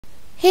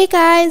Hey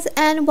guys,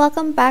 and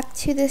welcome back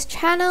to this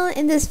channel.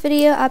 In this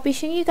video I'll be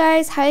showing you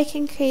guys how you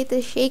can create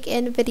the shake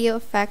in video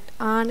effect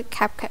on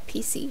CapCut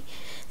PC.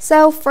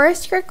 So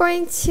first you're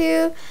going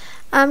to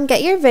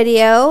get your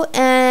video,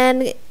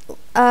 and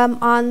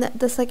on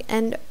this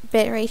end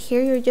bit right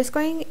here you're just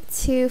going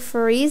to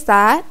freeze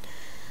that,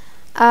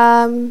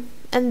 and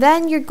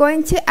then you're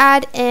going to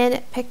add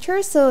in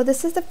pictures. So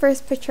this is the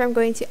first picture I'm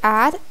going to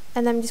add,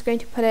 and I'm just going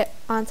to put it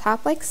on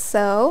top like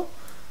so.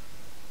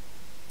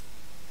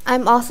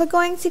 I'm also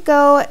going to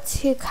go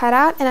to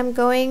cutout, and I'm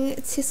going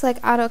to select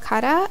auto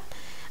cutout,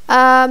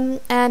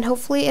 and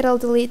hopefully it'll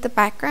delete the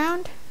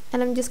background,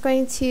 and I'm just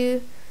going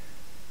to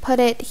put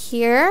it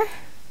here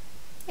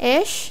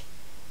ish.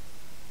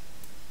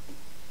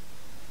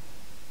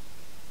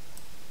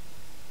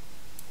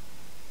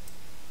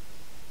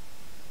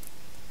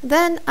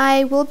 Then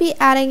I will be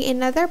adding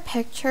another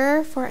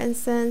picture, for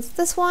instance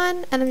this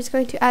one, and I'm just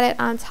going to add it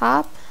on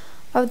top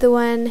of the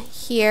one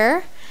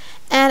here.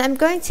 And I'm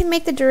going to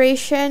make the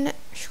duration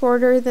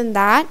shorter than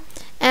that,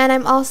 and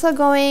I'm also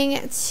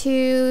going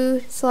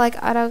to select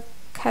auto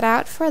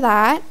cutout for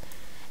that,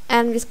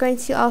 and I'm just going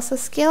to also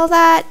scale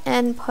that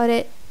and put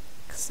it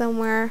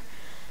somewhere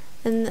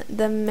in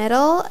the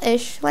middle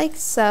ish like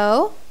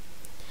so.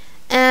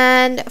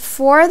 And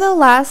for the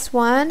last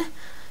one, I'm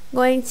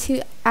going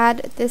to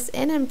add this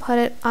in and put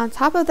it on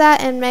top of that,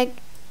 and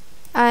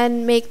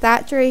make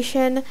that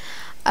duration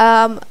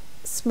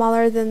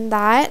smaller than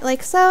that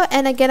like so.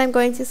 And again, I'm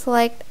going to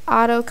select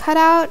auto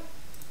cutout,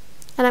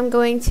 and I'm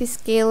going to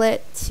scale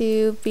it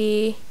to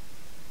be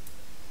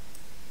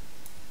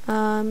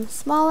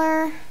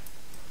smaller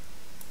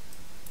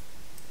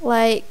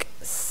like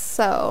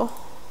so.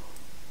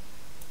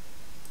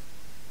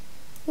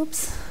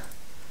 Oops.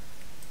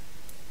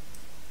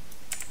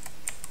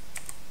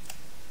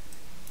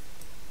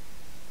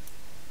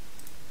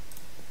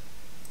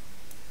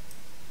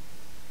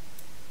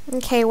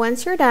 Okay,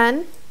 once you're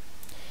done,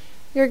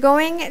 you're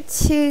going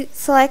to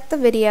select the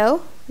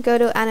video, go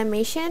to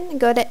animation,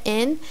 go to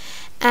in,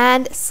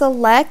 and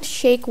select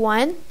shake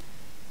 1,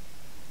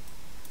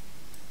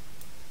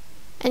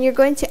 and you're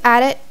going to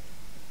add it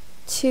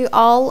to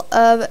all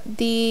of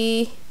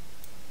the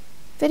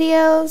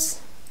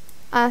videos,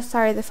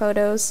 the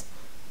photos.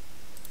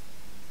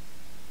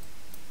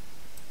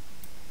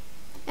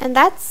 And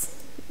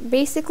that's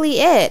basically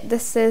it.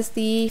 This is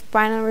the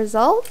final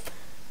result.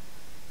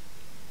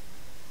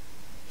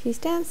 She's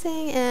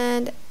dancing,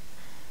 and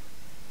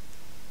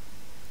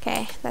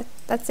okay,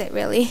 that's it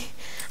really.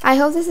 I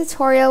hope this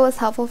tutorial was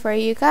helpful for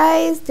you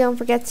guys. Don't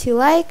forget to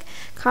like,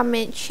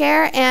 comment,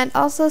 share, and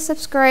also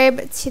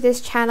subscribe to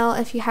this channel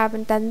if you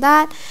haven't done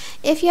that.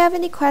 If you have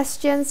any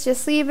questions,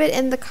 just leave it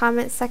in the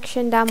comment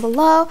section down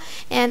below,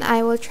 and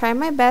I will try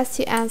my best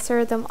to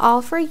answer them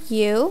all for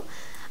you.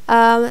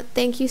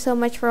 Thank you so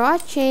much for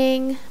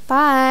watching.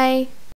 Bye!